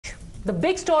The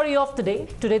big story of today,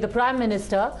 the Prime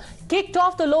Minister kicked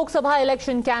off the Lok Sabha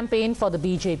election campaign for the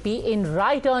BJP in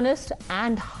right earnest,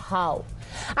 and how.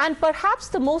 And perhaps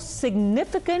the most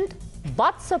significant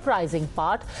but surprising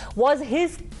part was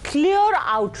his clear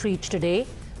outreach today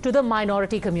to the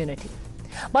minority community.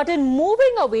 But in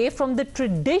moving away from the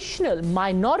traditional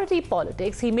minority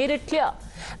politics, he made it clear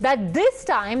that this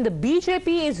time the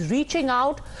BJP is reaching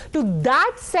out to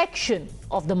that section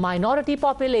of the minority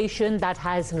population that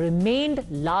has remained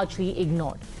largely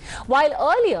ignored. While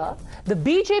earlier, the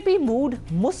BJP moved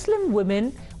Muslim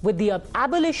women with the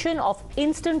abolition of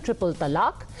instant triple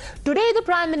talaq, today the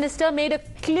Prime Minister made a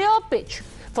clear pitch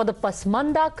for the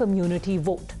Pasmanda community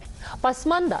vote.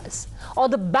 Pasmandas, or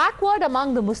the backward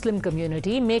among the Muslim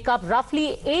community, make up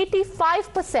roughly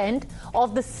 85%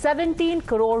 of the 17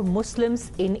 crore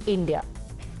Muslims in India.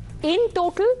 In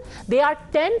total, they are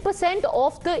 10%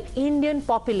 of the Indian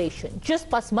population. Just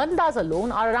Pasmandas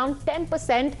alone are around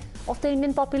 10% of the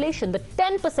Indian population, the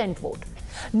 10% vote.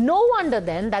 No wonder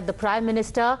then that the Prime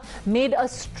Minister made a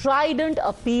strident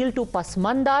appeal to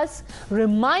Pasmandas,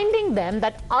 reminding them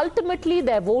that ultimately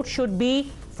their vote should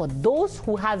be for those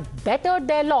who have bettered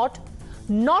their lot,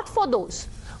 not for those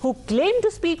who claim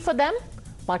to speak for them,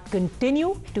 but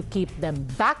continue to keep them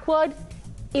backward,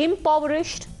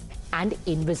 impoverished and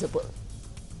invisible.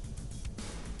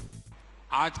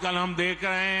 आजकल हम देख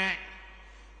रहे हैं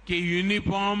कि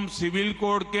uniform civil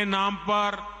code के नाम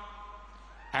पर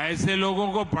ऐसे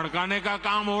लोगों को भड़काने का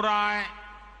काम हो रहा है।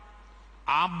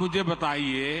 आप मुझे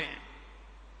बताइए,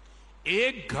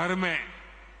 एक घर में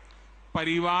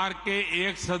परिवार के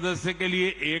एक सदस्य के लिए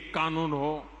एक कानून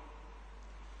हो,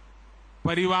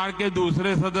 परिवार के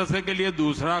दूसरे सदस्य के लिए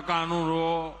दूसरा कानून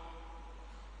हो,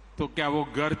 तो क्या वो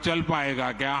घर चल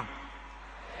पाएगा? क्या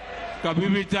कभी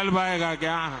भी चल पाएगा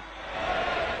क्या?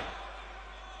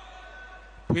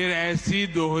 फिर ऐसी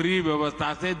दोहरी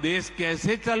व्यवस्था से देश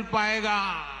कैसे चल पाएगा?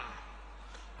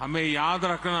 हमें याद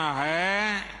रखना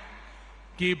है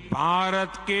कि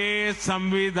भारत के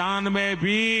संविधान में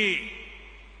भी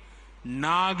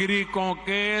नागरिकों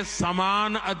के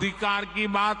समान अधिकार की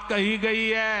बात कही गई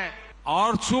है,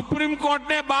 और सुप्रीम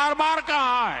कोर्ट ने बार बार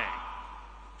कहा है।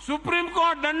 सुप्रीम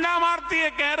कोर्ट डंडा मारती है,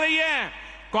 कह रही है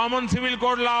कॉमन सिविल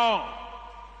कोड लाओ,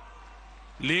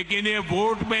 लेकिन ये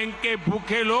वोट बैंक के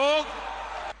भूखे लोग,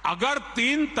 अगर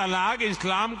 3 तलाक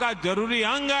इस्लाम का जरूरी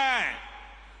अंग है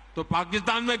तो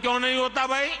पाकिस्तान में क्यों नहीं होता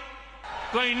भाई?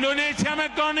 तो इंडोनेशिया में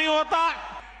क्यों नहीं होता?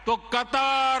 तो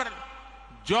कतर,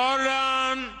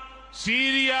 जॉर्डन,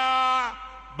 सीरिया,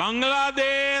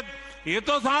 बांग्लादेश, ये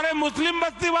तो सारे मुस्लिम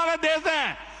बस्ती वाले देश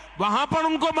हैं, वहां पर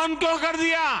उनको बंद क्यों कर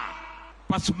दिया?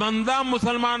 पसमंदा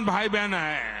मुसलमान भाई बहन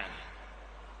है।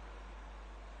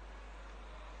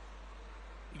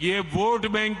 ये वोट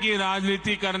बैंक की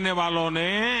राजनीति करने वालों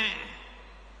ने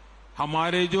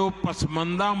हमारे जो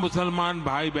पसमंदा मुसलमान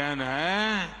भाई बहन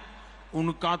हैं,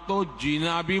 उनका तो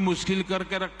जीना भी मुश्किल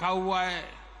करके रखा हुआ है।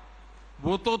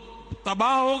 वो तो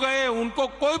तबाह हो गए, उनको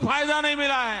कोई फायदा नहीं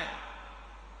मिला है,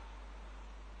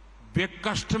 वे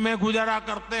कष्ट में गुजारा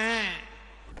करते हैं।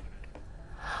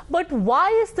 But why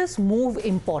is this move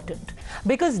important?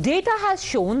 Because data has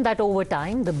shown that over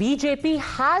time, the BJP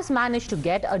has managed to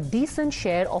get a decent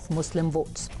share of Muslim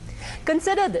votes.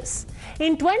 Consider this.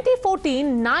 In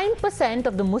 2014, 9%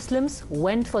 of the Muslims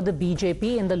went for the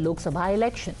BJP in the Lok Sabha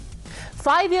election.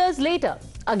 5 years later,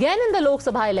 again in the Lok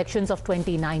Sabha elections of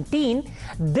 2019,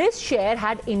 this share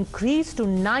had increased to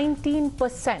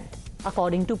 19%,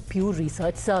 according to Pew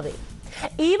Research survey.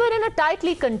 Even in a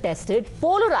tightly contested,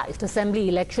 polarized assembly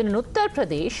election in Uttar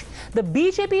Pradesh, the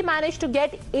BJP managed to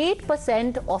get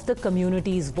 8% of the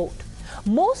community's vote.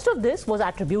 Most of this was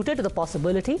attributed to the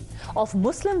possibility of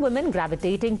Muslim women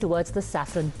gravitating towards the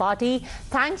Saffron Party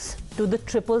thanks to the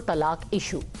triple talaq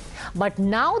issue. But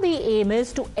now the aim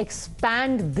is to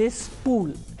expand this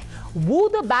pool, woo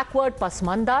the backward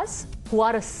Pasmandas, who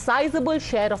are a sizable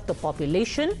share of the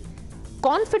population,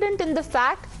 confident in the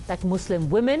fact that Muslim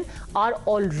women are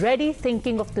already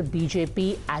thinking of the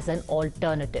BJP as an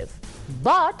alternative.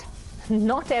 But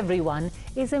not everyone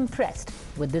is impressed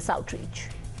with this outreach.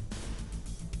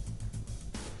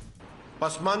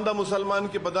 Pasmanda मुसलमान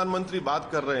के प्रधानमंत्री बात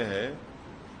कर रहे हैं।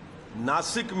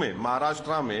 नासिक में,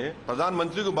 महाराष्ट्र में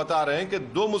प्रधानमंत्री को बता रहे हैं कि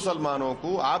 2 मुसलमानों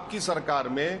को आपकी सरकार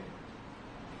में,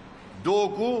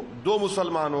 2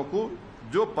 मुसलमानों को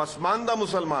जो पसमांदा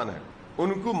मुसलमान है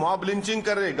उनको मॉब लिंचिंग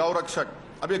कर रहे गौरक्षक।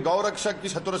 अब ये गौरक्षक की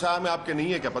छत्रछाया में आपके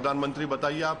नहीं है क्या? प्रधानमंत्री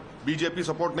बताइए, आप बीजेपी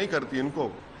सपोर्ट नहीं करती इनको?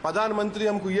 प्रधानमंत्री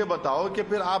हमको ये बताओ कि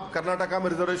फिर आप कर्नाटका में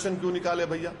रिजर्वेशन क्यों निकाले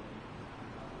भैया?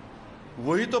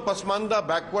 वही तो Pasmanda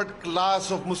backward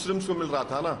class of Muslims को मिल रहा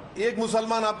था ना। एक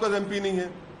मुसलमान आपका एमपी नहीं है,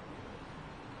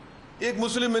 एक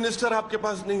मुस्लिम मिनिस्टर आपके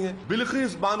पास नहीं है।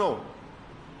 बिल्किस बानो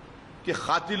के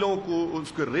कातिलों को,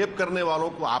 उसके रेप करने वालों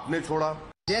को आपने छोड़ा।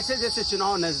 जैसे जैसे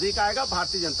चुनाव नजदीक आएगा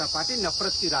भारतीय जनता पार्टी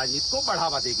नफरत की राजनीति को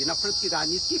बढ़ावा देगी, नफरत की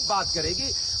राजनीति की बात करेगी।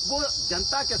 वो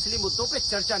जनता के असली मुद्दों पे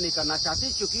चर्चा नहीं करना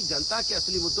चाहती, क्योंकि जनता के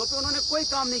असली मुद्दों पे उन्होंने कोई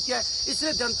काम नहीं किया है।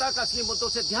 इसलिए जनता का असली मुद्दों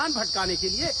से ध्यान भटकाने के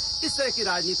लिए इस तरह की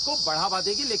राजनीति को बढ़ावा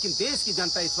देगी। लेकिन देश की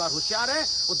जनता इस बार होशियार है,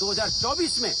 वो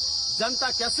 2024 में जनता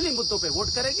के असली मुद्दों पे वोट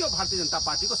करेगी और भारतीय जनता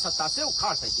पार्टी को सत्ता से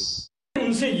उखाड़ फेंकेगी।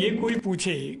 उनसे ये कोई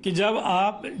पूछे कि जब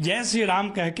आप जय श्री राम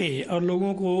कह के और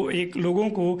लोगों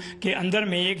को के अंदर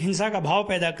में एक हिंसा का भाव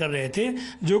पैदा कर रहे थे,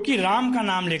 जो कि राम का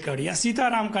नाम लेकर या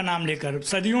सीताराम का नाम लेकर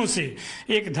सदियों से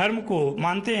एक धर्म को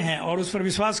मानते हैं और उस पर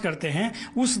विश्वास करते हैं,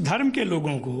 उस धर्म के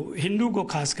लोगों को, हिंदू को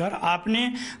खासकर, आपने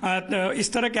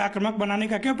इस तरह के आक्रामक बनाने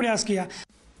का क्यों प्रयास किया?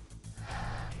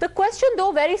 The question,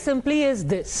 though, very simply is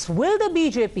this: will the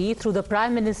BJP, through the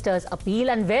Prime Minister's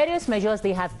appeal and various measures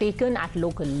they have taken at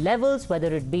local levels, whether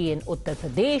it be in Uttar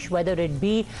Pradesh, whether it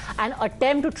be an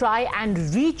attempt to try and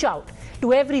reach out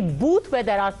to every booth where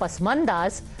there are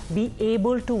Pasmandas, be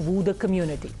able to woo the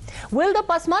community? Will the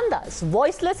Pasmandas,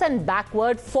 voiceless and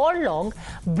backward for long,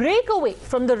 break away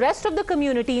from the rest of the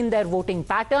community in their voting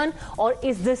pattern, or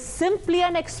is this simply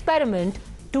an experiment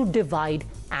to divide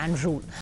and rule?